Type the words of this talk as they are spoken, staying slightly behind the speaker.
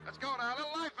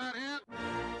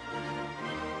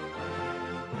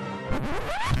What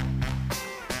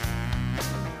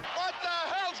the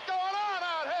hell's going on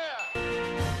out here?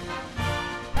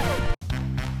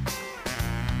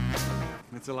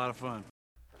 It's a lot of fun.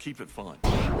 Keep it fun.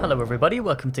 Hello everybody,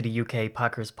 welcome to the UK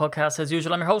Packers podcast. As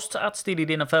usual, I'm your host at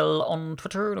SteelyDNFL on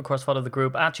Twitter, and of course follow the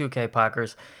group at UK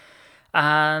Packers.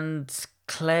 And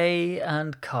Clay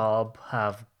and Cobb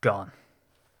have gone.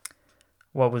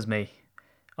 What was me?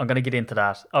 I'm going to get into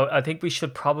that. I think we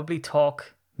should probably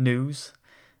talk news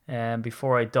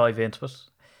before I dive into it.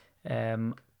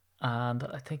 And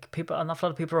I think an awful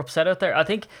lot of people are upset out there. I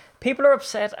think people are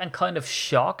upset and kind of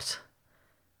shocked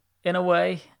in a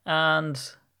way. And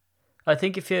I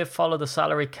think if you follow the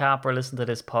salary cap or listen to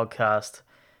this podcast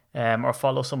or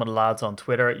follow some of the lads on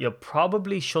Twitter, you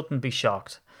probably shouldn't be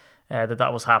shocked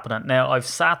that was happening. Now, I've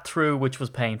sat through, which was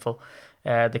painful,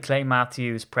 the Clay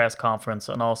Matthews press conference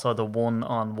and also the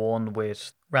one-on-one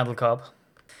with Randall Cobb.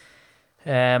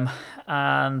 And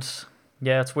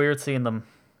yeah, it's weird seeing them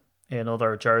in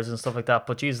other jerseys and stuff like that.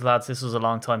 But Jesus, lads, this was a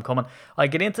long time coming. I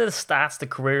get into the stats, the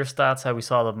career stats, how we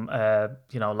saw them,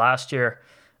 last year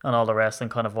and all the rest, and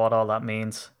kind of what all that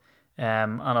means.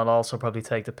 And I'll also probably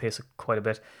take the piss quite a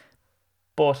bit.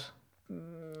 But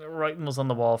writing was on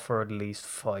the wall for at least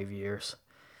 5 years.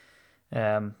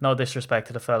 No disrespect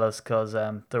to the fellas, because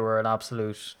they were an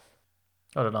absolute,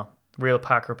 real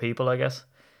Packer people, I guess.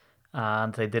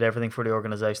 And they did everything for the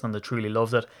organisation, and they truly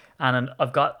loved it. And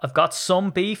I've got some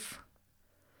beef,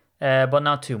 but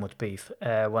not too much beef.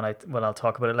 When I'll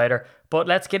talk about it later. But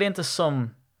let's get into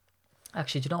some.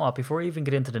 Actually, do you know what? Before we even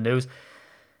get into the news,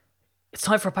 it's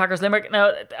time for Packers Limerick.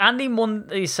 Now, Andy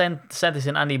Monday sent this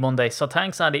in. Andy Monday. So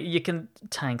thanks, Andy. You can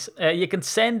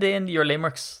send in your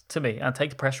limericks to me and take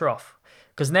the pressure off.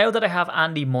 Because now that I have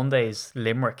Andy Monday's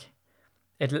limerick,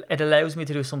 it allows me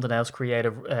to do something else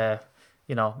creative.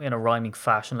 In a rhyming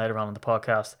fashion later on in the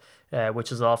podcast,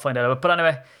 which is all I'll find out about. But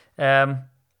anyway,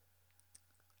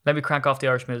 let me crank off the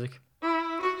Irish music.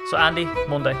 So Andy,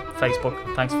 Monday, Facebook,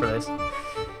 thanks for this.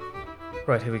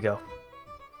 Right, here we go.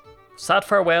 Sad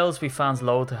farewells we fans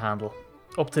loathe to handle.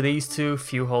 Up to these two,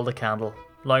 few hold a candle.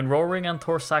 Line roaring and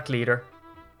Thorsack leader.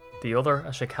 The other,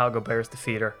 a Chicago Bears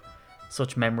defeater.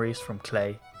 Such memories from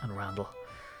Clay and Randall.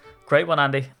 Great one,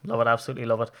 Andy. Love it, absolutely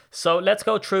love it. So let's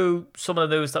go through some of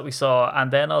the news that we saw,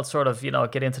 and then I'll sort of,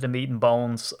 get into the meat and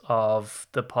bones of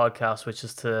the podcast, which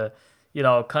is to,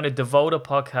 kind of devote a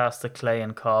podcast to Clay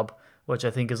and Cobb, which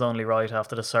I think is only right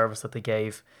after the service that they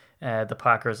gave the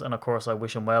Packers. And of course, I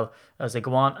wish them well as they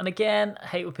go on. And again, I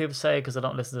hate what people say because I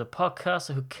don't listen to the podcast,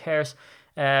 so who cares?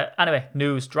 Anyway,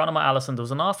 news. Geronimo Allison. There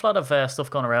was an awful lot of stuff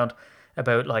going around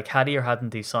about, like, had he or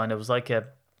hadn't he signed. It was like a...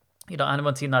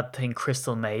 anyone seen that thing,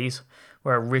 Crystal Maze,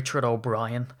 where Richard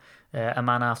O'Brien, a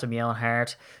man after my own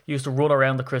heart, used to run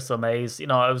around the Crystal Maze. It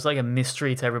was like a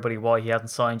mystery to everybody why he hadn't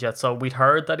signed yet. So we'd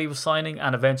heard that he was signing,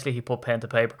 and eventually he put pen to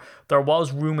paper. There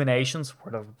was ruminations,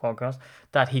 word of the podcast,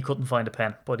 that he couldn't find a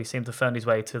pen, but he seemed to have found his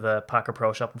way to the Packer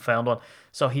Pro Shop and found one.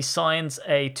 So he signs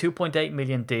a $2.8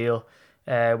 million deal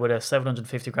with a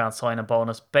 $750,000 signing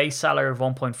bonus, base salary of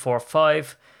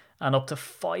 1.45, and up to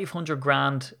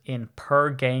 $500,000 in per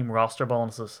game roster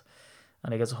bonuses.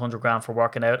 And he gets $100,000 for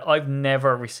working out. I've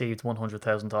never received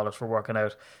 $100,000 for working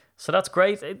out. So that's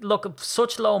great. Look,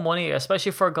 such low money,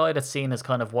 especially for a guy that's seen as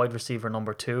kind of wide receiver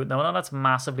number 2. Now, I know that's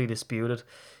massively disputed,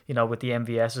 with the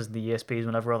MVSs and the ESPs,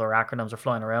 whenever other acronyms are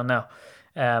flying around now.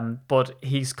 But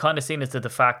he's kind of seen as the de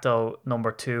facto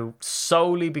number 2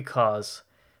 solely because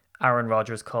Aaron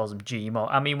Rodgers calls him GMO.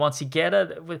 I mean, once you get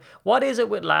it, what is it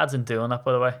with lads and doing that,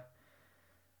 by the way?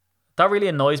 That really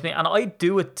annoys me, and I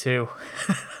do it too.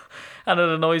 And it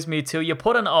annoys me too. You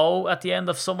put an O at the end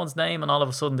of someone's name, and all of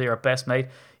a sudden they're your best mate.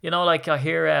 Like I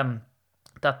hear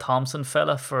that Thompson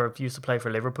fella used to play for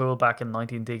Liverpool back in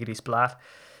 19 Diggity Splat.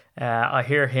 I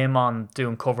hear him on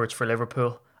doing coverage for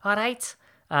Liverpool. All right,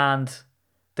 and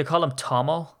they call him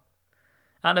Tomo.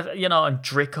 And if and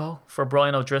Drico for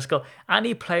Brian O'Driscoll.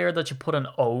 Any player that you put an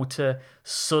O to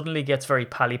suddenly gets very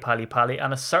pally.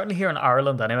 And it's certainly here in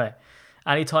Ireland anyway.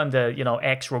 Anytime the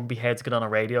ex-rugby heads get on a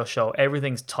radio show,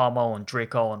 everything's Tomo and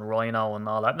Drico and Rhino and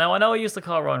all that. Now, I know I used to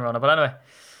call Ryan Rhino, but anyway,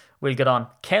 we'll get on.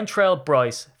 Kentrell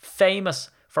Bryce, famous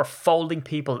for folding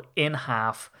people in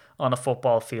half on a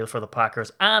football field for the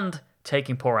Packers and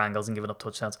taking poor angles and giving up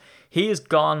touchdowns. He has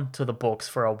gone to the books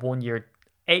for a 1 year,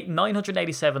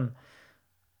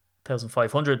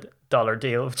 $987,500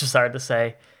 deal, which is hard to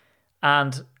say,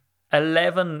 and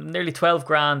nearly 12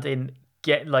 grand in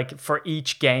for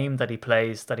each game that he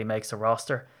plays, that he makes the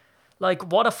roster.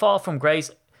 Like, what a fall from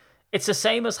grace. It's the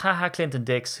same as Clinton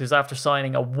Dix, who's after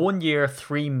signing a 1 year,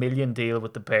 $3 million deal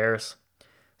with the Bears,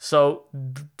 So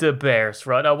the Bears,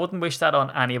 right? I wouldn't wish that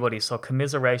on anybody. So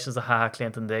commiserations to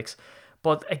Clinton Dix.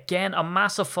 But again, a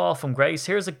massive fall from grace.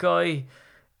 Here's a guy,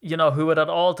 who had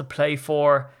all to play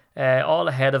for. All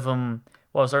ahead of him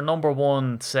was our number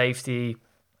one safety.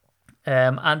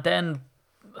 And then,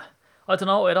 I don't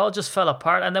know, it all just fell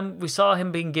apart. And then we saw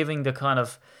him being given the kind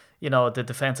of, the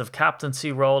defensive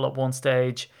captaincy role at one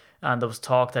stage. And there was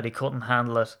talk that he couldn't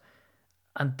handle it.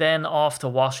 And then off to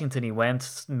Washington he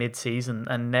went mid-season,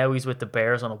 and now he's with the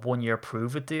Bears on a 1-year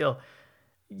prove-it deal.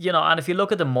 And if you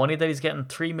look at the money that he's getting,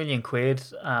 3 million quid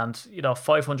and,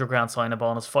 500 grand signing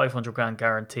bonus, 500 grand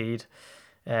guaranteed,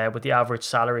 with the average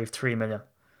salary of 3 million.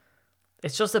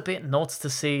 It's just a bit nuts to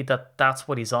see that that's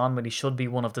what he's on when he should be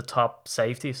one of the top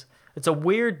safeties. It's a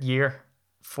weird year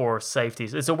for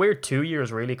safeties. It's a weird 2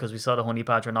 years, really, because we saw the Honey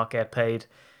Badger not get paid,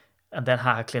 and then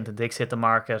Clinton Dix hit the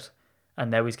market, and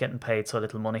now he's getting paid so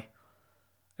little money.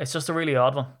 It's just a really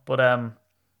odd one. But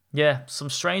yeah, some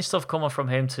strange stuff coming from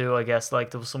him too, I guess.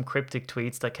 Like, there was some cryptic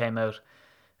tweets that came out.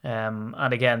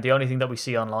 And again, the only thing that we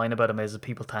see online about him is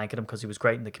people thanking him because he was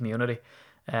great in the community.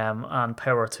 And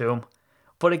power to him.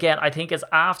 But again, I think it's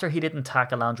after he didn't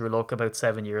tackle Andrew Luck about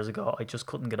 7 years ago, I just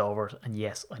couldn't get over it. And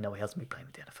yes, I know he hasn't been playing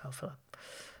with the NFL for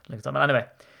that. Anyway,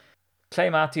 Clay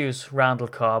Matthews, Randall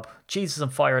Cobb. Jesus, I'm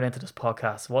firing into this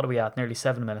podcast. What are we at? Nearly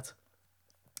 7 minutes.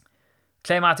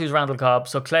 Clay Matthews, Randall Cobb.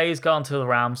 So Clay's gone to the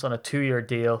Rams on a 2-year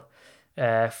deal,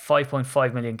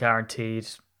 5.5 million guaranteed,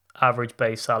 average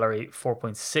base salary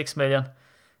 4.6 million,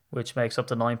 which makes up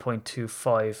to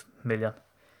 9.25 million.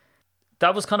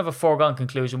 That was kind of a foregone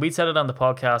conclusion. We said it on the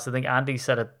podcast. I think Andy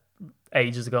said it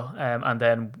ages ago, and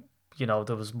then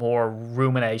there was more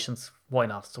ruminations. Why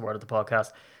not? It's the word of the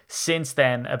podcast. Since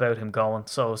then about him going,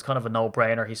 so it was kind of a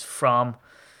no-brainer. He's from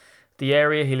the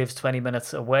area. He lives 20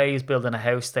 minutes away. He's building a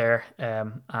house there,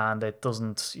 and it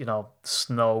doesn't,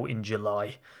 snow in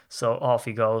July. So off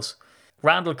he goes.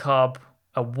 Randall Cobb,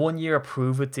 a 1-year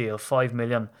prove-it deal, 5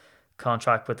 million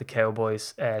contract with the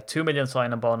Cowboys, 2 million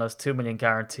signing bonus, 2 million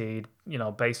guaranteed,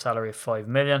 base salary of 5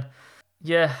 million.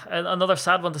 Yeah, another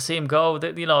sad one to see him go.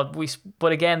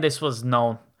 But again, this was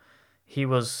known. He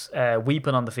was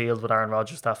weeping on the field with Aaron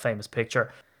Rodgers, that famous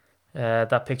picture.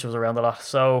 That picture was around a lot.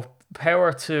 So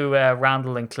power to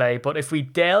Randall and Clay. But if we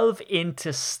delve into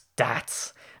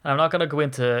stats, and I'm not going to go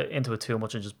into it too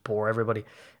much and just bore everybody,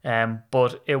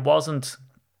 but it wasn't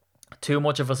too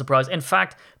much of a surprise. In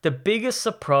fact, the biggest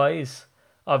surprise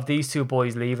of these two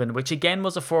boys leaving, which again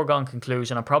was a foregone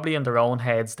conclusion, and probably in their own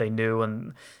heads they knew,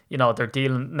 and they're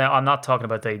dealing. Now, I'm not talking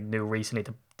about they knew recently,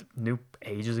 they knew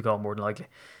ages ago more than likely.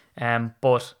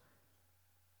 But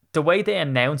the way they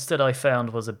announced it, I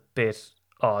found, was a bit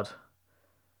odd.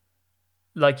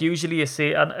 Like, usually you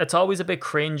see, and it's always a bit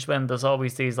cringe when there's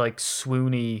always these like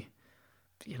swoony,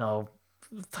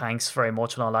 thanks very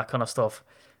much and all that kind of stuff.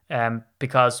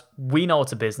 Because we know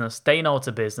it's a business, they know it's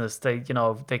a business. They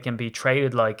can be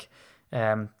traded like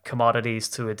commodities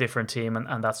to a different team,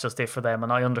 and that's just it for them.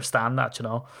 And I understand that,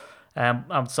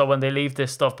 so when they leave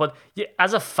this stuff, but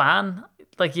as a fan,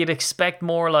 like, you'd expect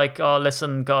more like, oh,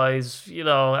 listen, guys,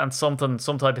 and some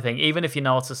type of thing, even if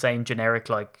it's the same generic,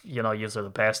 like, yous are the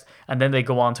best, and then they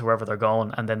go on to wherever they're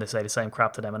going, and then they say the same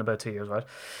crap to them in about 2 years, right?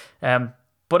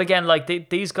 But again, like,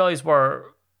 these guys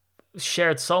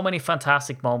shared so many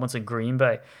fantastic moments in Green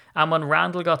Bay, and when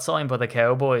Randall got signed by the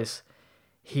Cowboys,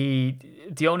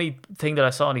 the only thing that I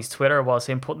saw on his Twitter was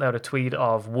him putting out a tweet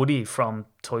of Woody from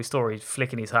Toy Story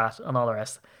flicking his hat and all the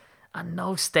rest, and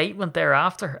no statement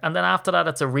thereafter. And then after that,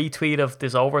 it's a retweet of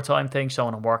this overtime thing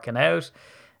showing him working out,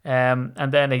 and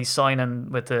then he's signing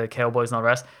with the Cowboys and all the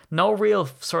rest. No real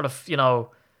sort of,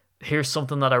 here's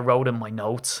something that I wrote in my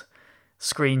notes,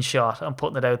 screenshot, and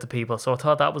putting it out to people. So I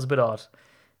thought that was a bit odd.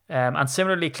 And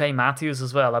similarly, Clay Matthews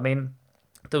as well. I mean,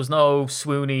 there was no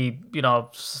swoony,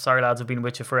 sorry lads, I've been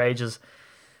with you for ages,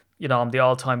 I'm the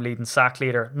all-time leading sack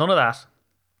leader. None of that.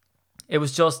 It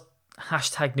was just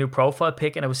hashtag new profile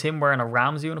pic, and it was him wearing a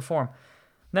Rams uniform.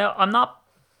 Now, I'm not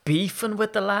beefing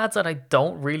with the lads, and I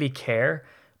don't really care,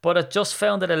 but I just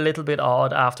found it a little bit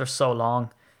odd after so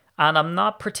long. And I'm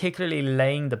not particularly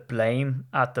laying the blame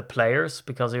at the players,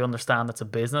 because I understand it's a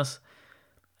business.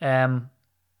 And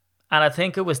I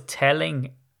think it was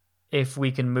telling if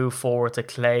we can move forward to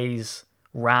Clay's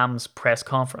Rams press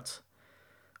conference,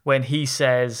 when he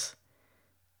says,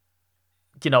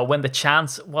 when the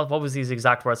chance, what was these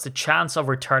exact words? The chance of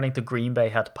returning to Green Bay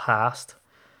had passed.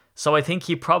 So I think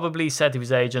he probably said to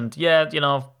his agent,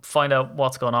 find out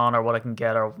what's going on or what I can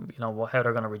get, or, how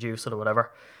they're going to reduce it or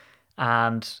whatever.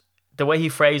 And the way he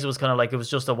phrased it was kind of like it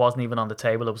wasn't even on the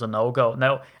table. It was a no-go.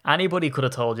 Now, anybody could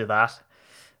have told you that.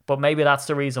 But maybe that's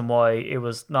the reason why it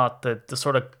was not the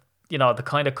sort of, the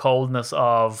kind of coldness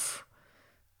of,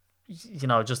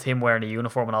 just him wearing a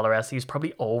uniform and all the rest. He was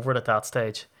probably over it at that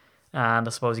stage. And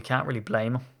I suppose you can't really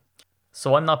blame him.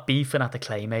 So I'm not beefing at the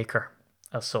Claymaker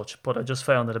as such, but I just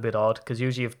found it a bit odd because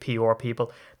usually you have PR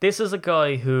people. This is a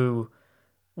guy who,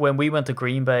 when we went to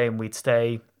Green Bay and we'd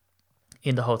stay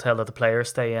in the hotel that the players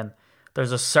stay in,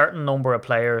 there's a certain number of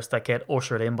players that get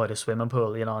ushered in by the swimming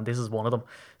pool, and this is one of them.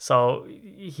 So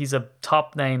he's a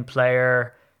top name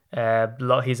player.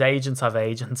 His agents have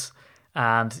agents.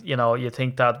 And, you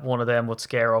think that one of them would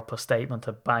scare up a statement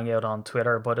to bang out on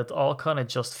Twitter, but it all kind of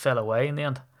just fell away in the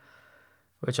end,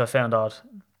 which I found odd.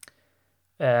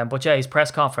 But yeah, his press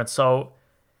conference. So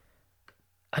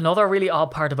another really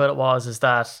odd part about it is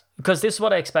that, because this is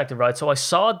what I expected, right? So I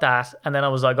saw that and then I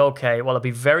was like, okay, well, I'd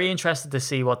be very interested to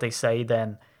see what they say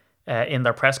then in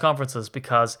their press conferences,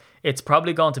 because it's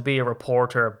probably going to be a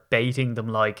reporter baiting them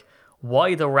like,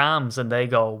 why the Rams? And they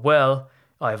go, well,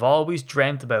 I've always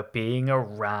dreamt about being a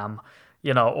Ram,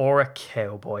 or a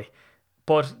cowboy.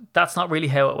 But that's not really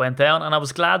how it went down. And I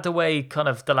was glad the way kind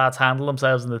of the lads handled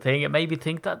themselves in the thing. It made me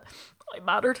think that I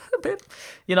mattered a bit,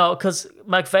 because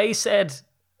McVay said,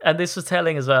 and this was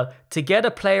telling as well, to get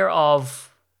a player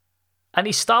of, and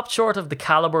he stopped short of the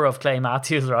caliber of Clay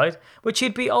Matthews, right? Which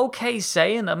he'd be okay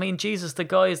saying. I mean, Jesus, the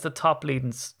guy is the top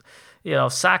leading,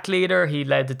 sack leader. He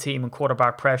led the team in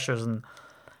quarterback pressures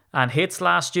and hits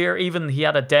last year. Even he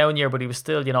had a down year, but he was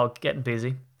still, getting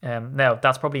busy. Now,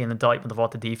 that's probably an indictment of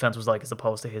what the defense was like as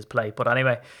opposed to his play. But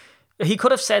anyway, he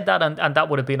could have said that and that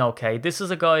would have been okay. This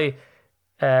is a guy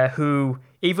who,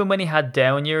 even when he had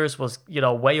down years, was,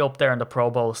 way up there in the Pro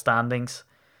Bowl standings.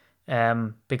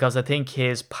 Because I think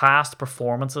his past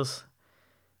performances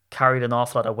carried an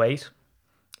awful lot of weight,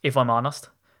 if I'm honest.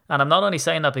 And I'm not only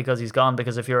saying that because he's gone,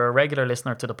 because if you're a regular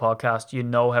listener to the podcast, you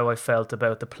know how I felt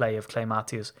about the play of Clay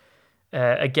Matthews.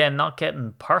 Again, not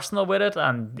getting personal with it,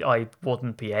 and I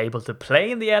wouldn't be able to play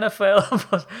in the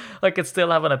NFL, but I could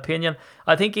still have an opinion.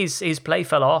 I think his play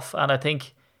fell off, and I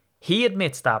think he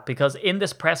admits that, because in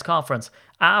this press conference,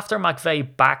 after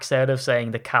McVay backs out of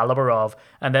saying the caliber of,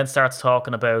 and then starts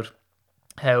talking about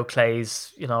how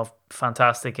Clay's,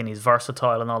 fantastic and he's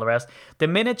versatile and all the rest. The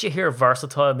minute you hear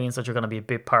versatile means that you're going to be a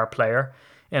big part player,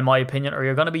 in my opinion, or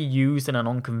you're going to be used in an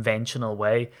unconventional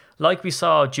way. Like we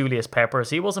saw Julius Peppers.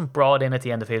 He wasn't brought in at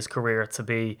the end of his career to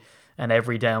be an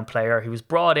every down player. He was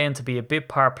brought in to be a big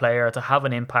part player, to have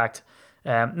an impact.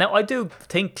 Now, I do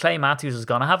think Clay Matthews is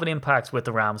going to have an impact with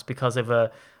the Rams because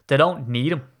they don't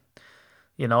need him.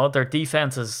 Their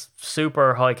defense is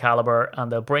super high caliber,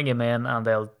 and they'll bring him in and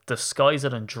they'll disguise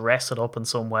it and dress it up in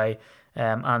some way,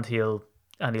 and he'll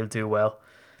do well.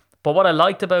 But what I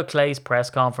liked about Clay's press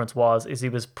conference is he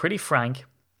was pretty frank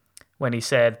when he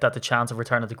said that the chance of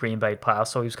returning to Green Bay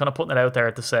passed. So he was kind of putting it out there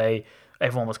to say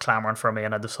everyone was clamoring for me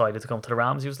and I decided to come to the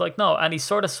Rams. He was like, no, and he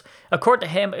sort of, according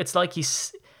to him, it's like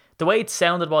the way it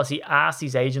sounded was he asked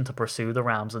his agent to pursue the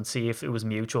Rams and see if it was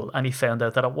mutual, and he found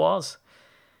out that it was.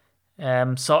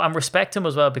 So I respect him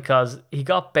as well, because he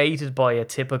got baited by a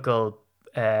typical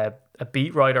a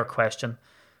beat writer question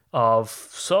of,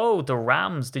 so the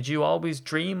Rams, did you always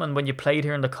dream? And when you played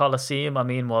here in the Coliseum, I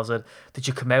mean, did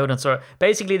you come out and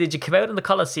did you come out in the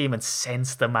Coliseum and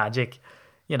sense the magic?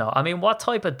 I mean, what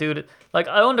type of dude, like,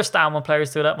 I understand when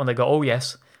players do that, when they go, oh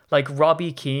yes, like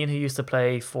Robbie Keane, who used to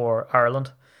play for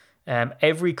Ireland.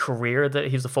 Every career that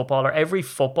he was a footballer, every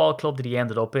football club that he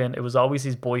ended up in, it was always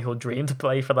his boyhood dream to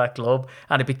play for that club,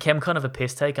 and it became kind of a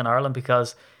piss take in Ireland,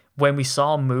 because when we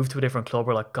saw him move to a different club,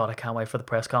 we're like, God, I can't wait for the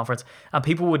press conference. And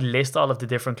people would list all of the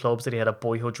different clubs that he had a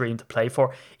boyhood dream to play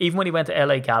for. Even when he went to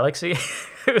LA Galaxy,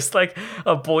 it was like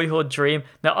a boyhood dream.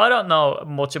 Now, I don't know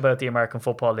much about the American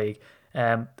Football League.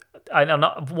 One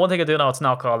thing I do know, it's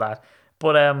not called that,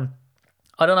 but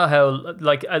I don't know how,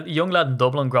 like, a young lad in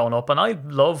Dublin growing up, and I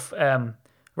love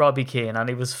Robbie Keane, and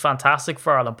he was fantastic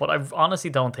for Ireland, but I honestly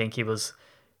don't think he was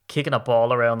kicking a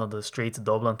ball around on the streets of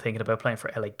Dublin thinking about playing for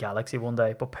LA Galaxy one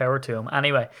day, but power to him.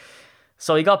 Anyway,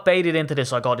 so he got baited into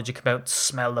this, like, oh, did you come out and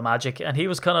smell the magic? And he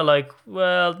was kind of like,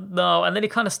 well, no. And then he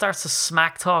kind of starts to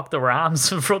smack talk the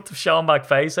Rams in front of Sean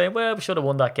McVay, saying, well, we should have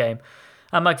won that game.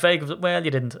 And McVay goes, well,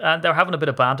 you didn't. And they're having a bit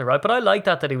of banter, right? But I like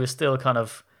that he was still kind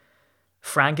of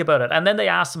frank about it. And then they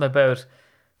asked him about,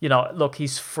 look,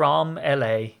 he's from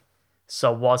LA,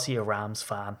 so was he a Rams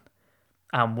fan?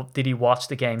 And did he watch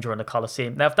the game during the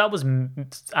Coliseum? Now, if that was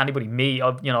anybody, me,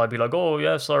 I'd be like, oh,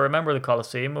 yes, I remember the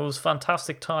Coliseum. It was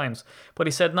fantastic times. But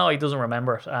he said, no, he doesn't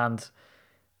remember it. And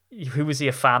who was he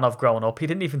a fan of growing up? He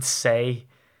didn't even say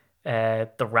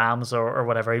the Rams or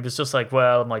whatever. He was just like,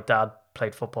 well, my dad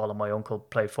played football and my uncle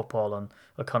played football, and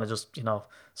I kind of just, was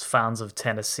fans of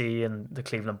Tennessee and the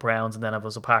Cleveland Browns, and then I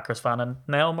was a Packers fan, and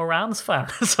now I'm a Rams fan.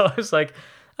 So I was like,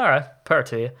 all right, fair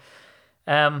to you.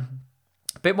 A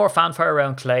bit more fanfare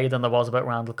around Clay than there was about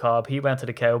Randall Cobb. He went to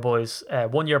the Cowboys,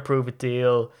 1 year prove it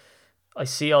deal. I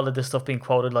see all of this stuff being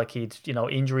quoted like he'd,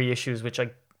 injury issues, which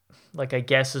I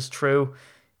guess is true.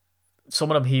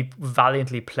 Some of them he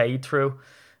valiantly played through.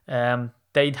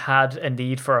 They'd had a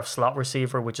need for a slot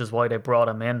receiver, which is why they brought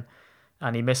him in.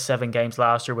 And he missed 7 games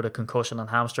last year with a concussion and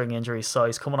hamstring injury. So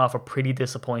he's coming off a pretty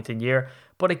disappointing year.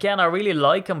 But again, I really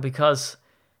like him because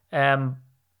to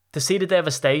see the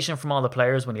devastation from all the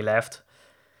players when he left,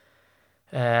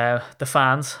 the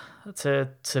fans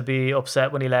to be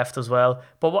upset when he left as well.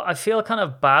 But I feel kind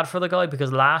of bad for the guy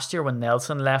because last year when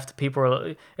Nelson left,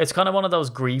 it's kind of one of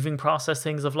those grieving process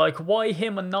things of like, why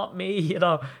him and not me?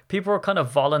 People were kind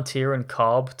of volunteering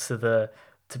Cobb to the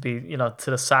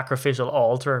sacrificial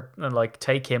altar and like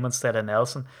take him instead of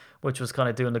Nelson, which was kind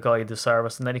of doing the guy a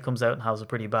disservice. And then he comes out and has a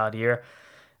pretty bad year.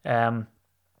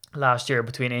 Last year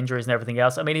between injuries and everything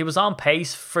else. I mean, he was on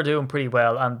pace for doing pretty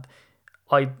well, and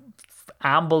I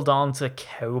ambled on to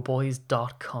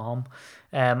cowboys.com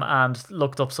and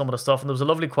looked up some of the stuff, and there was a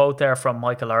lovely quote there from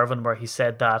Michael Irvin where he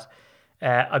said that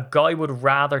a guy would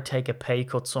rather take a pay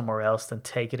cut somewhere else than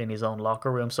take it in his own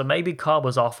locker room. So maybe Cobb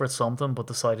was offered something but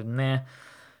decided nah.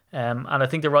 And I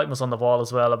think the writing was on the wall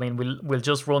as well. I mean, we'll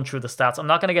just run through the stats. I'm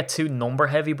not going to get too number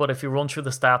heavy, but if you run through the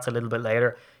stats a little bit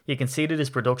later, you can see that his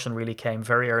production really came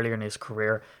very early in his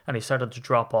career, and he started to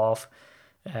drop off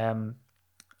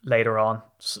later on,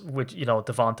 with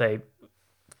Devontae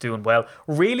doing well.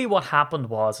 Really what happened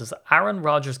is Aaron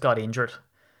Rodgers got injured,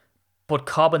 but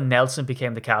Cobb and Nelson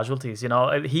became the casualties.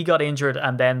 He got injured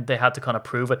and then they had to kind of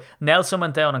prove it. Nelson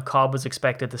went down and Cobb was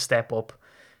expected to step up,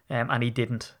 and he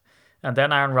didn't. And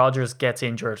then Aaron Rodgers gets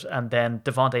injured, and then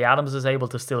Devontae Adams is able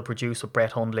to still produce with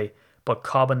Brett Hundley, but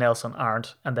Cobb and Nelson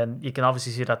aren't. And then you can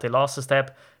obviously see that they lost a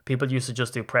step. People used to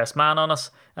just do press man on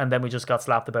us, and then we just got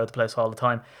slapped about the place all the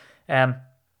time.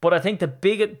 But I think the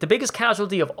biggest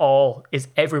casualty of all is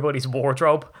everybody's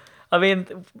wardrobe. I mean,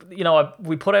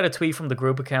 we put out a tweet from the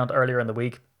group account earlier in the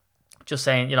week just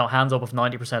saying, hands up if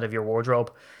 90% of your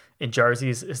wardrobe in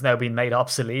jerseys is now being made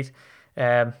obsolete.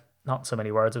 Not in so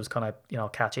many words, it was kind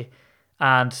of, catchy.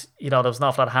 And, there was an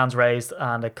awful lot of hands raised,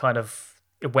 and it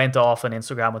went off on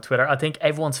Instagram and Twitter. I think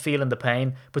everyone's feeling the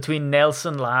pain between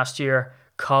Nelson last year,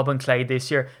 Cobb and Clay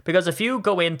this year. Because if you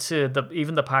go into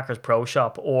even the Packers Pro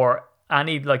Shop or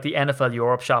any like the NFL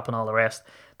Europe shop and all the rest,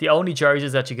 the only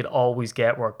jerseys that you could always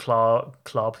get were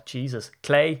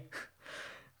Clay,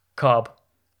 Cobb,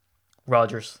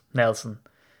 Rodgers, Nelson.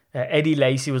 Eddie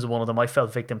Lacy was one of them. I fell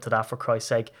victim to that, for Christ's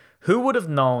sake. Who would have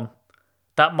known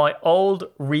that my old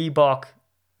Reebok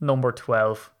number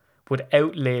 12 would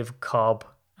outlive Cobb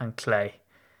and Clay?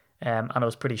 And it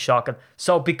was pretty shocking.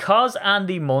 So because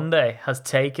Andy Monday has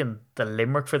taken the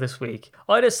Limerick for this week,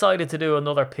 I decided to do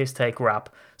another piss take rap.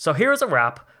 So here's a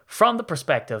rap from the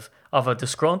perspective of a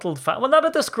disgruntled fan. Well, not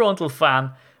a disgruntled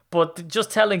fan, but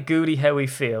just telling Goody how he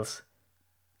feels.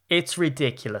 It's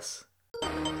ridiculous.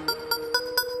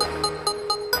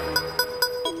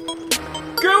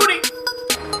 Goody!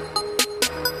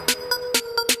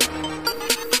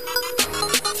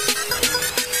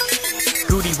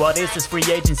 Goody, what is this free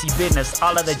agency business?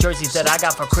 All of the jerseys that I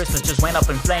got for Christmas just went up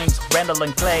in flames. Randall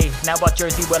and Clay, now what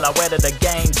jersey will I wear to the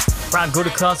games? Brian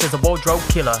Gutekunst is a wardrobe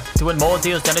killer, doing more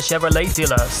deals than a Chevrolet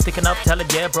dealer. Sticking up, telling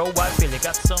yeah bro, I feel it.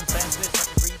 Got some fans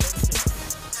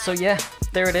list. So yeah,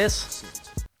 there it is.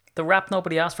 The rap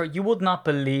nobody asked for. You would not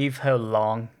believe how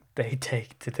long they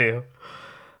take to do.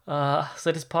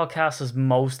 So this podcast has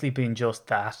mostly been just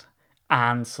that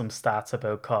and some stats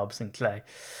about Cobbs and Clay.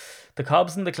 The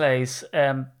Cobbs and the Clays.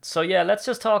 So yeah, let's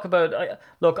just talk about...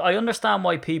 Look, I understand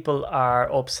why people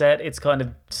are upset. It's kind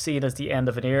of seen as the end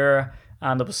of an era.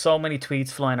 And there was so many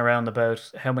tweets flying around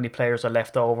about how many players are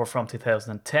left over from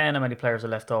 2010, how many players are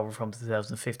left over from the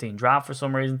 2015 draft for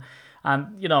some reason.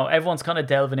 And, everyone's kind of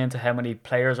delving into how many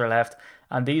players are left.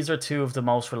 And these are two of the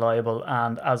most reliable.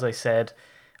 And as I said,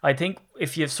 I think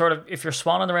if you're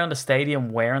swanning around the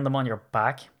stadium wearing them on your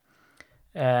back,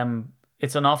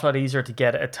 it's an awful lot easier to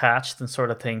get attached and sort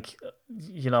of think,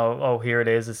 oh, here it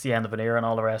is, it's the end of an era and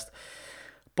all the rest.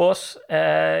 But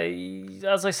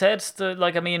as I said,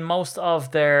 most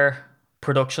of their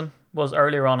production was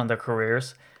earlier on in their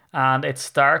careers, and it's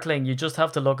startling. You just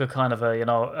have to look at kind of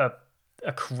a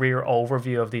career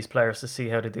overview of these players to see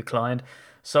how they declined.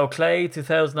 So Clay,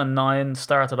 2009,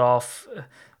 started off...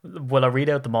 Will I read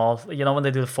out them all? When they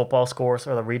do the football scores,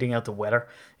 or they're reading out the weather,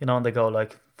 and they go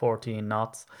like 14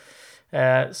 knots.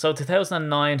 So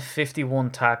 2009,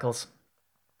 51 tackles.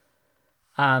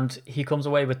 And he comes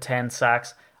away with 10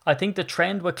 sacks. I think the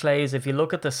trend with Clay is if you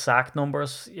look at the sack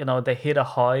numbers, they hit a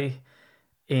high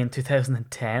in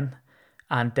 2010.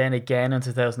 And then again in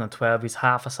 2012, he's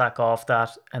half a sack off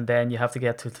that. And then you have to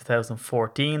get to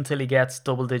 2014 till he gets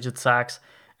double-digit sacks.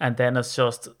 And then it's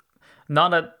just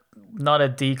not a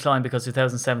decline, because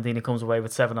 2017 he comes away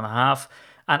with 7.5.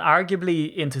 And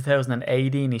arguably in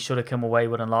 2018 he should have come away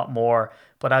with a lot more.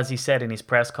 But as he said in his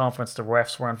press conference, the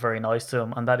refs weren't very nice to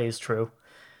him, and that is true.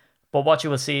 But what you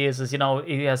will see is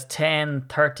he has 10,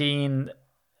 13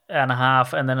 and a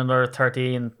half, and then another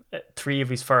 13, 3 of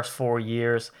his first 4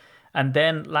 years. And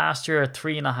then last year,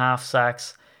 3.5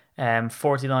 sacks,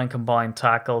 49 combined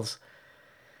tackles.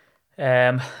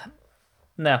 Now,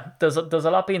 there's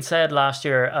a lot being said last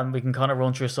year, and we can kind of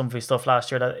run through some of his stuff last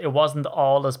year, that it wasn't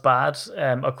all as bad,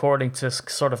 according to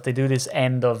sort of, they do this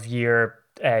end of year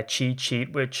cheat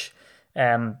sheet, which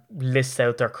lists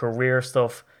out their career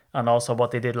stuff and also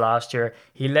what they did last year.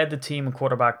 He led the team in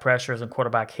quarterback pressures and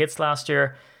quarterback hits last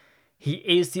year. He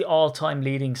is the all-time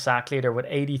leading sack leader with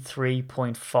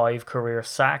 83.5 career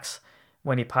sacks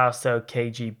when he passed out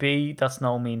KGB. That's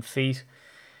no mean feat.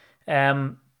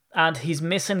 And he's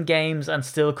missing games and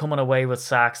still coming away with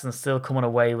sacks and still coming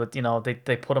away with,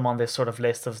 they put him on this sort of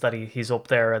list of that he's up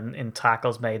there in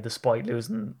tackles made despite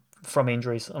losing from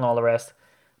injuries and all the rest.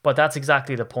 But that's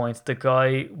exactly the point. The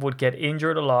guy would get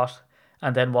injured a lot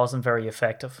and then wasn't very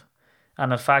effective.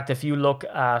 And in fact, if you look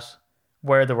at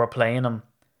where they were playing him,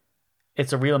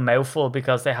 it's a real mouthful,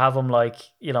 because they have him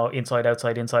inside,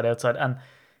 outside, inside, outside. And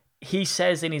he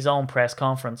says in his own press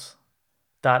conference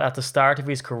that at the start of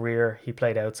his career, he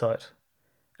played outside.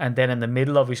 And then in the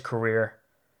middle of his career,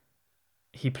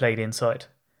 he played inside.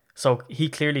 So he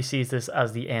clearly sees this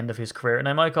as the end of his career. And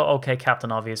I might go, okay,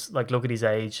 Captain Obvious, look at his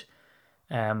age.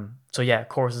 So yeah, of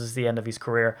course, this is the end of his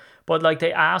career. But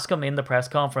they ask him in the press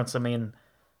conference,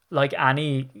 like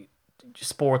any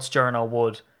sports journal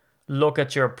would, look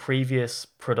at your previous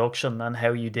production and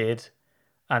how you did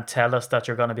and tell us that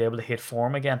you're going to be able to hit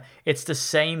form again. It's the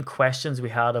same questions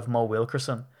we had of Mo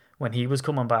Wilkerson when he was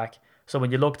coming back. So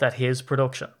when you looked at his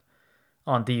production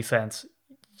on defense,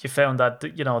 you found that,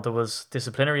 there was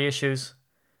disciplinary issues.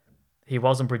 He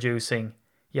wasn't producing.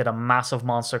 He had a massive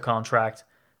monster contract,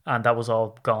 and that was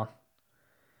all gone.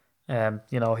 He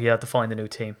had to find a new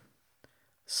team.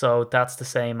 So that's the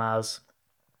same as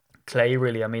Clay,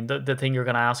 really. The thing you're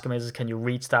going to ask him is can you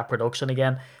reach that production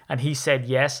again? And he said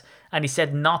yes. And he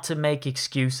said not to make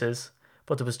excuses,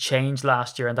 but there was change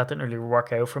last year and that didn't really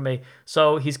work out for me.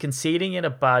 So he's conceding in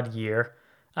a bad year,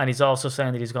 and he's also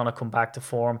saying that he's going to come back to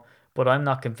form. But I'm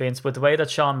not convinced. With the way that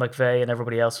Sean McVay and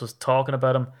everybody else was talking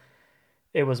about him,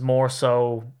 it was more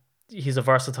so he's a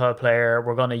versatile player.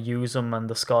 We're going to use him and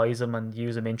disguise him and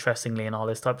use him interestingly and all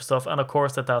this type of stuff. And of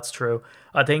course that's true.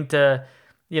 I think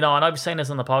and I was saying this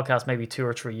on the podcast maybe 2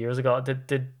 or 3 years ago,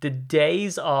 the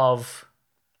days of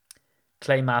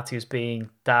Clay Matthews being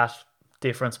that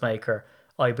difference maker,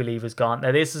 I believe, is gone.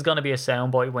 Now, this is going to be a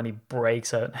soundbite when he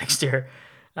breaks out next year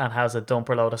and has a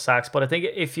dumper load of sacks. But I think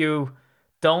if you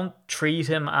don't treat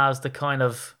him as the kind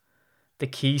of the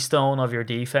keystone of your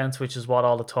defense, which is what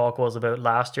all the talk was about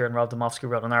last year, and Rob Domofsky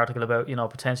wrote an article about,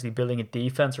 potentially building a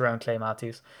defense around Clay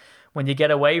Matthews. When you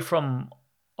get away from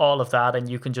all of that and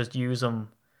you can just use him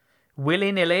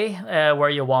willy-nilly where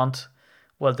you want,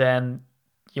 well, then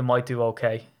you might do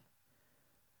okay.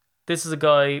 This is a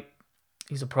guy,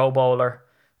 he's a Pro Bowler,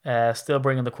 still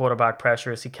bringing the quarterback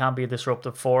pressures. He can be a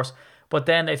disruptive force. But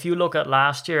then if you look at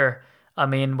last year,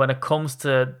 when it comes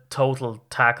to total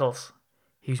tackles,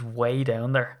 he's way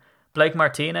down there. Blake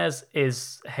Martinez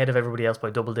is ahead of everybody else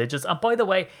by double digits. And by the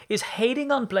way, is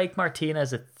hating on Blake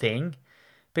Martinez a thing?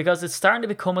 Because it's starting to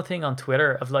become a thing on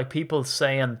Twitter of people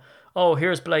saying, oh,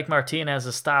 here's Blake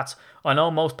Martinez's stats. I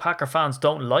know most Packer fans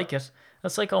don't like it.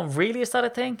 It's oh, really? Is that a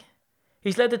thing?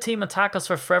 He's led the team in tackles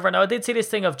for forever. Now, I did see this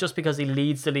thing of just because he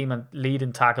leads the lead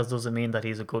in tackles doesn't mean that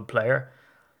he's a good player.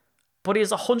 But he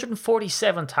has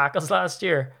 147 tackles last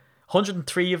year.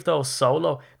 103 of those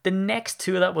solo. The next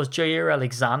two of that was Jair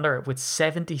Alexander with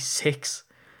 76.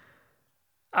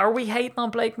 Are we hating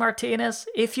on Blake Martinez?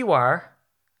 If you are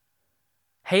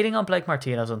hating on Blake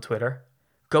Martinez on Twitter,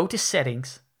 go to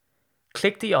settings,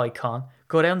 click the icon,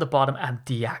 go down the bottom and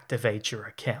deactivate your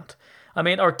account.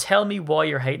 Or tell me why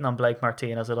you're hating on Blake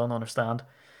Martinez. I don't understand.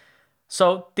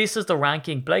 So this is the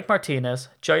ranking. Blake Martinez,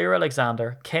 Jair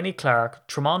Alexander, Kenny Clark,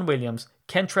 Tramon Williams,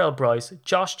 Kentrell Bryce,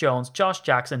 Josh Jones, Josh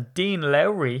Jackson, Dean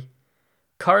Lowry,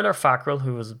 Kyler Fackrell,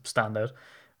 who was a standout,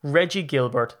 Reggie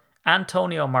Gilbert,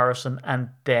 Antonio Morrison,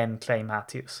 and then Clay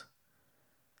Matthews.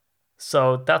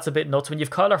 So that's a bit nuts. When you've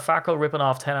Kyler Fackrell ripping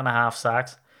off 10.5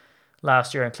 sacks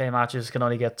last year and Clay Matthews can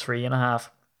only get 3.5.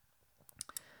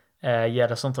 Yeah,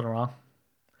 there's something wrong.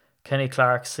 Kenny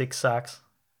Clark, 6 sacks.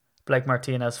 Blake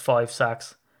Martinez, 5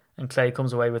 sacks. And Clay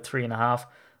comes away with 3.5.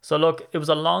 So look, it was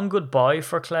a long goodbye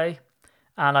for Clay.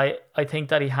 And I think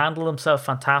that he handled himself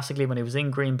fantastically when he was in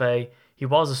Green Bay. He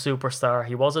was a superstar.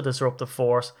 He was a disruptive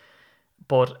force.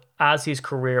 But as his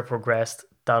career progressed,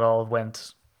 that all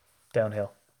went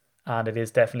downhill. And it is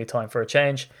definitely time for a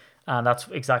change. And that's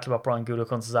exactly what Brian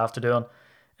Gutekunst is after doing.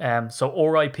 So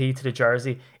RIP to the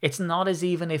jersey. It's not as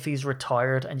even if he's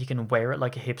retired and you can wear it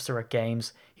like a hipster at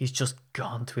games. He's just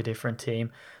gone to a different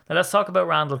team. Now let's talk about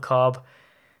Randall Cobb.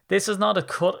 This is not a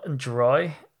cut and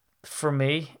dry for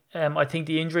me. I think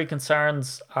the injury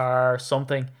concerns are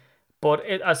something. But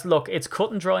it's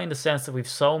cut and dry in the sense that we've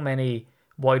so many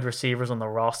wide receivers on the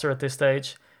roster at this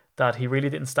stage that he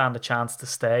really didn't stand a chance to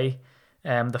stay.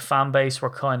 The fan base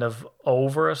were kind of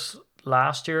over it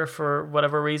last year for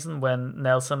whatever reason when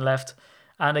Nelson left.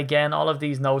 And again, all of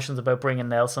these notions about bringing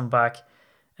Nelson back,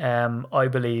 I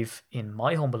believe, in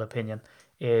my humble opinion,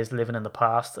 is living in the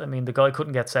past. I mean, the guy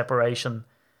couldn't get separation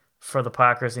for the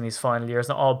Packers in his final years,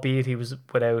 now, albeit he was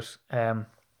without Aaron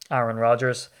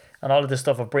Rodgers. And all of this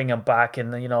stuff of bringing him back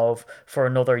and, for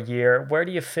another year, where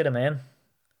do you fit him in?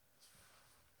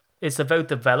 It's about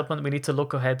development. We need to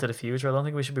look ahead to the future. I don't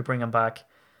think we should be bringing back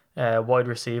wide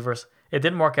receivers. It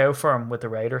didn't work out for him with the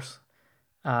Raiders.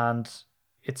 And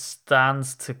it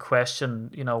stands to question,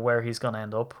 where he's going to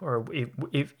end up. Or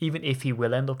even if he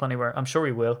will end up anywhere. I'm sure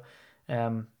he will.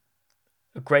 A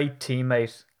great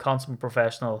teammate, consummate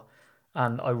professional.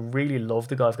 And I really love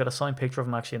the guy. I've got a signed picture of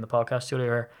him actually in the podcast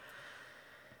studio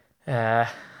here.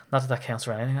 Not that counts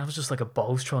for anything. That was just like a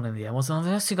boast thrown in the end. Wasn't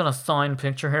I actually got a signed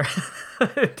picture here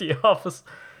at the office?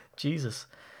 Jesus.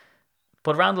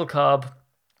 But Randall Cobb,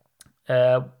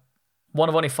 one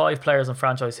of only 5 players in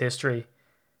franchise history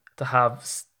to have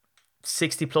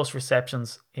 60 plus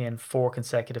receptions in 4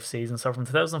 consecutive seasons. So from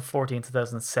 2014 to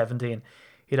 2017,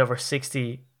 he had over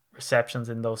 60 receptions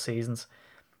in those seasons.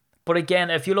 But again,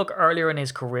 if you look earlier in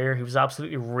his career, he was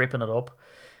absolutely ripping it up.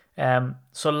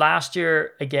 So last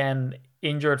year, again,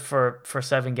 injured for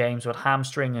 7 games with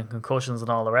hamstring and concussions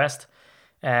and all the rest.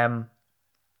 And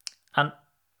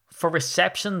for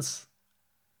receptions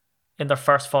in their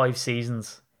first 5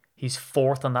 seasons, he's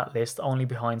 4th on that list, only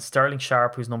behind Sterling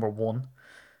Sharp, who's number 1,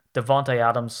 Devontae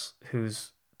Adams,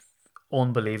 who's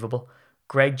unbelievable,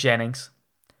 Greg Jennings,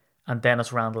 and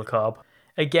Dennis Randall Cobb.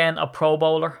 Again, a Pro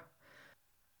Bowler.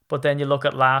 But then you look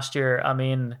at last year, I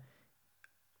mean,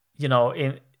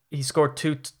 he scored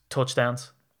 2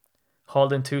 touchdowns,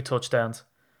 hauled in 2 touchdowns.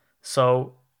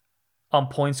 So on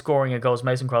point scoring, it goes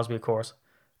Mason Crosby, of course,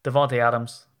 Devontae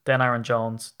Adams, then Aaron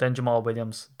Jones, then Jamal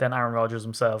Williams, then Aaron Rodgers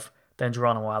himself, then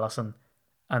Geronimo Allison,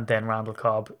 and then Randall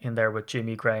Cobb in there with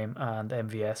Jimmy Graham and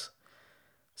MVS.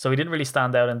 So he didn't really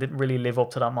stand out and didn't really live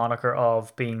up to that moniker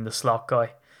of being the slot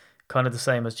guy. Kind of the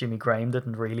same as Jimmy Graham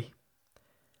didn't really.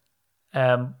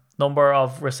 Number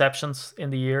of receptions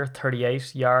in the year,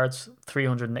 38 yards,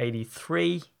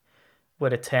 383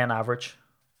 with a 10 average.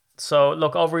 So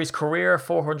look, over his career,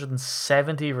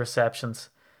 470 receptions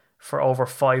for over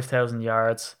 5,000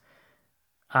 yards.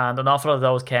 And an awful lot of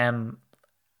those came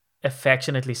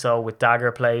affectionately so with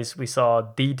dagger plays. We saw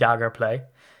the dagger play.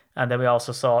 And then we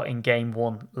also saw in game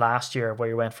 1 last year where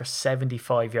he went for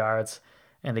 75 yards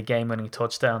in the game-winning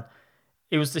touchdown.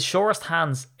 It was the shortest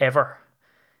hands ever.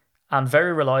 And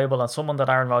very reliable and someone that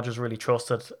Aaron Rodgers really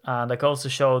trusted. And it goes to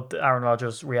show Aaron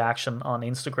Rodgers' reaction on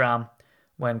Instagram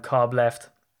when Cobb left.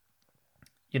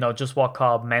 Just what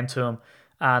Cobb meant to him.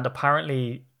 And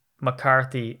apparently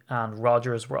McCarthy and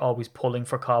Rodgers were always pulling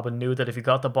for Cobb and knew that if he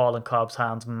got the ball in Cobb's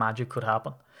hands, magic could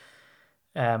happen.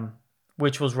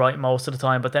 Which was right most of the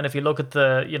time. But then if you look at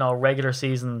the, regular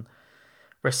season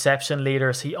reception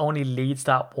leaders, he only leads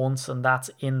that once, and that's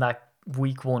in that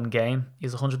week 1 game.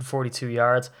 He's 142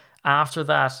 yards. After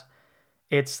that,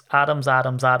 it's Adams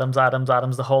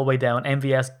the whole way down.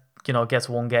 MVS, gets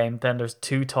 1 game. Then there's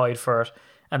 2 tied for it.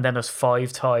 And then there's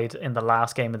 5 tied in the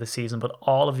last game of the season. But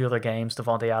all of the other games,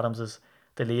 Devontae Adams is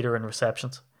the leader in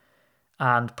receptions.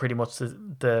 And pretty much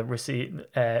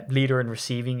the leader in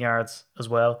receiving yards as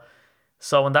well.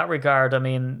 So in that regard, I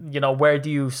mean, where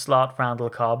do you slot Randall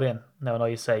Cobb in? Now I know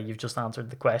you say you've just answered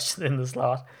the question in the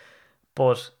slot.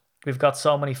 But we've got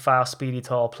so many fast, speedy,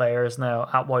 tall players now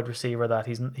at wide receiver that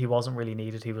he wasn't really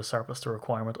needed. He was surplus to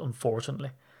requirement, unfortunately.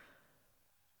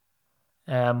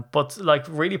 But like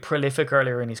really prolific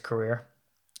earlier in his career.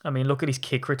 I mean, look at his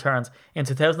kick returns. In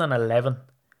 2011,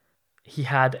 he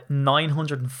had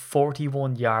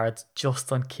 941 yards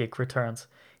just on kick returns.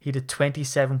 He did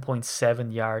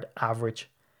 27.7 yard average,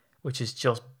 which is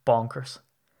just bonkers.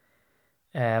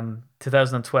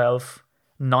 2012,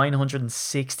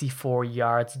 964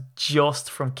 yards just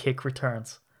from kick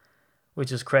returns,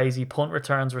 which is crazy. Punt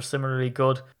returns were similarly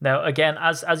good. Now, again,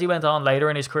 as he went on later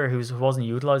in his career, he wasn't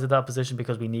utilised at that position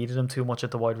because we needed him too much at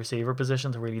the wide receiver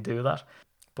position to really do that.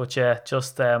 But yeah,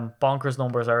 just bonkers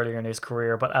numbers earlier in his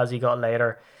career. But as he got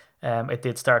later, it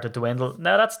did start to dwindle.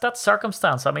 Now, that's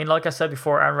circumstance. I mean, like I said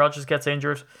before, Aaron Rodgers gets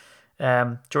injured.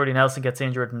 Jordy Nelson gets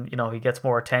injured and, he gets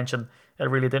more attention. It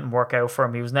really didn't work out for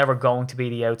him. He was never going to be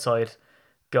the outside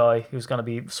guy. He was going to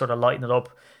be sort of lighting it up.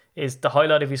 Is the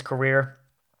highlight of his career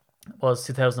was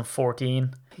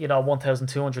 2014.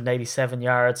 1,287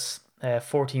 yards,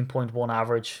 14.1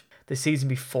 average. The season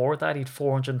before that, he had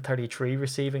 433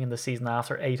 receiving, and the season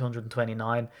after,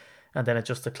 829. And then it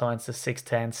just declines to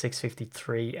 610,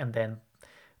 653, and then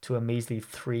to a measly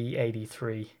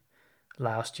 383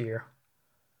 last year.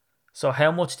 So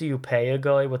how much do you pay a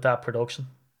guy with that production?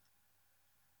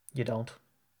 You don't.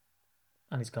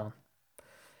 And he's gone.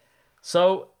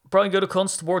 So, Brian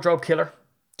Gutekunst, wardrobe killer.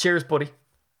 Cheers, buddy.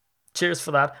 Cheers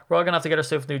for that. We're all going to have to get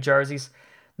ourselves new jerseys.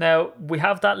 Now, we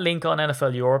have that link on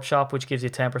NFL Europe shop, which gives you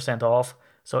 10% off.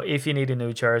 So if you need a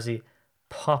new jersey,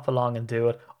 pop along and do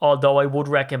it. Although I would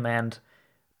recommend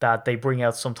that they bring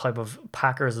out some type of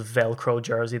Packers Velcro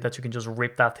jersey that you can just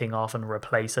rip that thing off and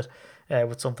replace it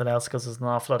with something else, because there's an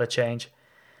awful lot of change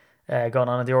going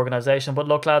on in the organisation. But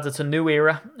look, lads, it's a new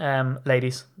era.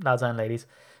 Lads and ladies.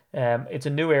 It's a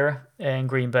new era in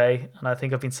Green Bay, and I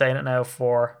think I've been saying it now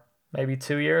for maybe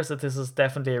 2 years that this is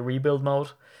definitely a rebuild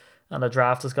mode, and the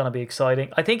draft is going to be exciting.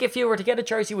 I think if you were to get a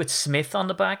jersey with Smith on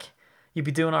the back, you'd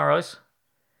be doing all right.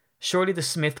 Surely the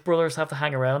Smith brothers have to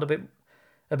hang around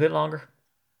a bit longer,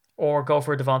 or go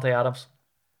for Devontae Adams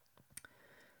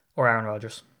or Aaron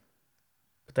Rodgers.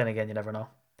 But then again, you never know.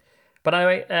 But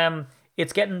anyway,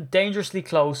 it's getting dangerously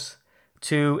close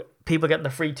to people getting the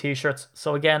free t-shirts.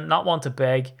 So again, not one to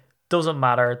beg, doesn't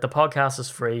matter. The podcast is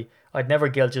free. I'd never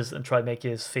guilt you and try to make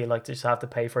you feel like you just have to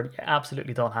pay for it. You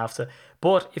absolutely don't have to.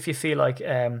 But if you feel like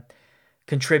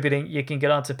contributing, you can get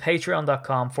onto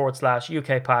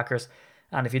patreon.com/UK Packers.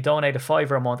 And if you donate a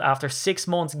 $5 a month, after 6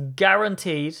 months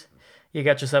guaranteed, you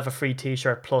get yourself a free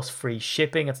t-shirt plus free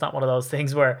shipping. It's not one of those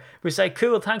things where we say,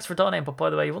 cool, thanks for donating, but by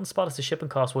the way, you wouldn't spot us the shipping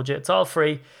cost, would you? It's all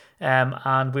free,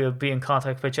 and we'll be in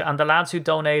contact with you. And the lads who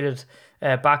donated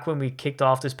back when we kicked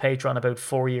off this Patreon about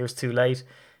 4 years too late,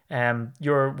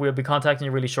 we'll be contacting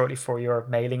you really shortly for your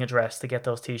mailing address to get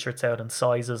those t-shirts out and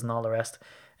sizes and all the rest.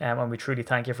 And we truly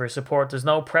thank you for your support. There's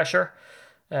no pressure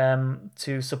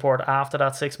to support after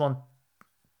that 6 month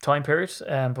time period,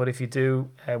 but if you do,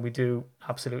 we do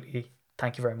absolutely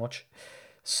thank you very much.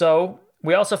 So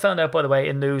we also found out, by the way,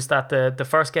 in news that the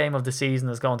first game of the season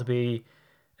is going to be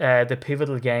the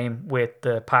pivotal game with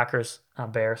the Packers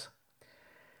and Bears.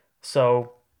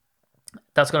 So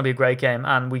that's going to be a great game,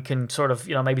 and we can sort of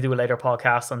maybe do a later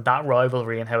podcast on that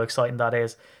rivalry and how exciting that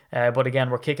is. But again,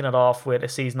 we're kicking it off with a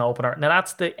season opener. Now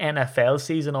that's the NFL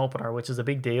season opener, which is a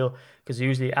big deal because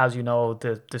usually, as you know,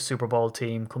 the Super Bowl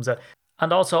team comes out.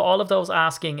 And also all of those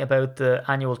asking about the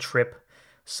annual trip.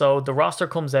 So the roster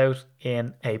comes out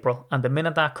in April, and the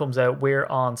minute that comes out, we're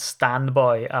on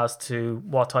standby as to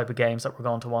what type of games that we're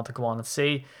going to want to go on and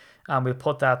see, and we'll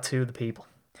put that to the people.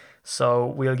 So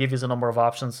we'll give you a number of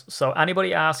options. So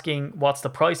anybody asking what's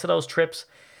the price of those trips,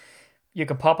 you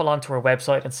can pop along to our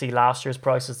website and see last year's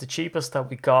prices. The cheapest that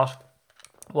we got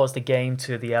was the game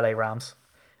to the LA Rams,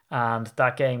 and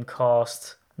that game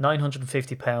cost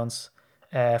 £950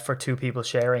 for two people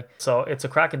sharing. So it's a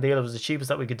cracking deal. It was the cheapest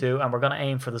that we could do, and we're going to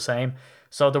aim for the same.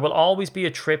 So there will always be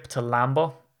a trip to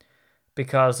Lambeau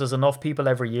because there's enough people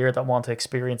every year that want to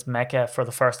experience Mecca for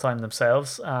the first time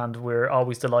themselves, and we're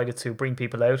always delighted to bring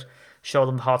people out, show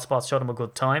them the hotspots, show them a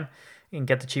good time, and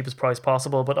get the cheapest price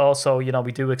possible. But also,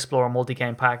 we do explore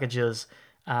multi-game packages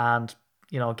and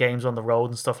games on the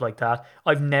road and stuff like that.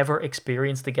 I've never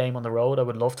experienced the game on the road. I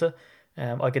would love to.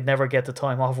 I could never get the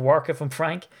time off work, if I'm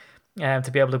frank, to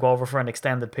be able to go over for an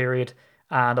extended period.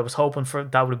 And I was hoping for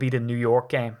that would be the New York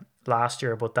game last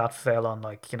year, but that fell on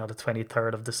the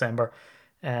 23rd of December.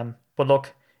 But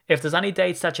look, if there's any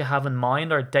dates that you have in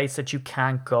mind or dates that you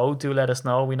can't go, do let us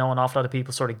know. We know an awful lot of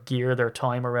people sort of gear their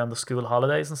time around the school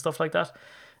holidays and stuff like that.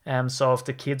 So if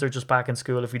the kids are just back in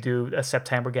school, if we do a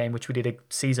September game, which we did a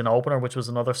season opener, which was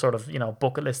another sort of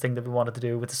bucket list thing that we wanted to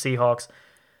do with the Seahawks,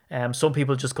 some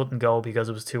people just couldn't go because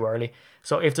it was too early.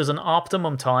 So if there's an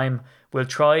optimum time, we'll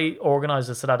try organise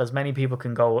it so that as many people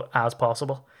can go as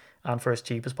possible and for as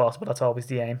cheap as possible. That's always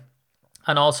the aim.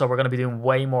 And also we're going to be doing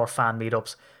way more fan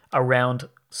meetups around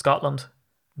Scotland,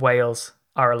 Wales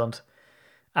Ireland,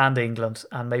 and England,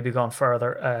 and maybe gone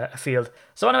further afield.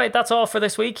 So anyway, that's all for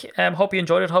this week. Hope you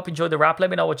enjoyed it. Hope you enjoyed the wrap. Let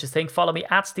me know what you think. Follow me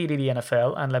at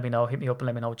SteedyDNFL and let me know. Hit me up and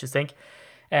let me know what you think.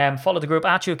 Follow the group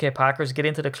at UK Packers. Get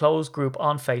into the closed group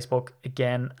on Facebook,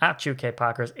 again at UK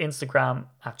Packers, Instagram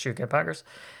at UK Packers,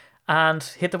 and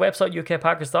hit the website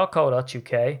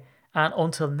ukpackers.co.uk. And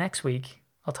until next week,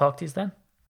 I'll talk to you then.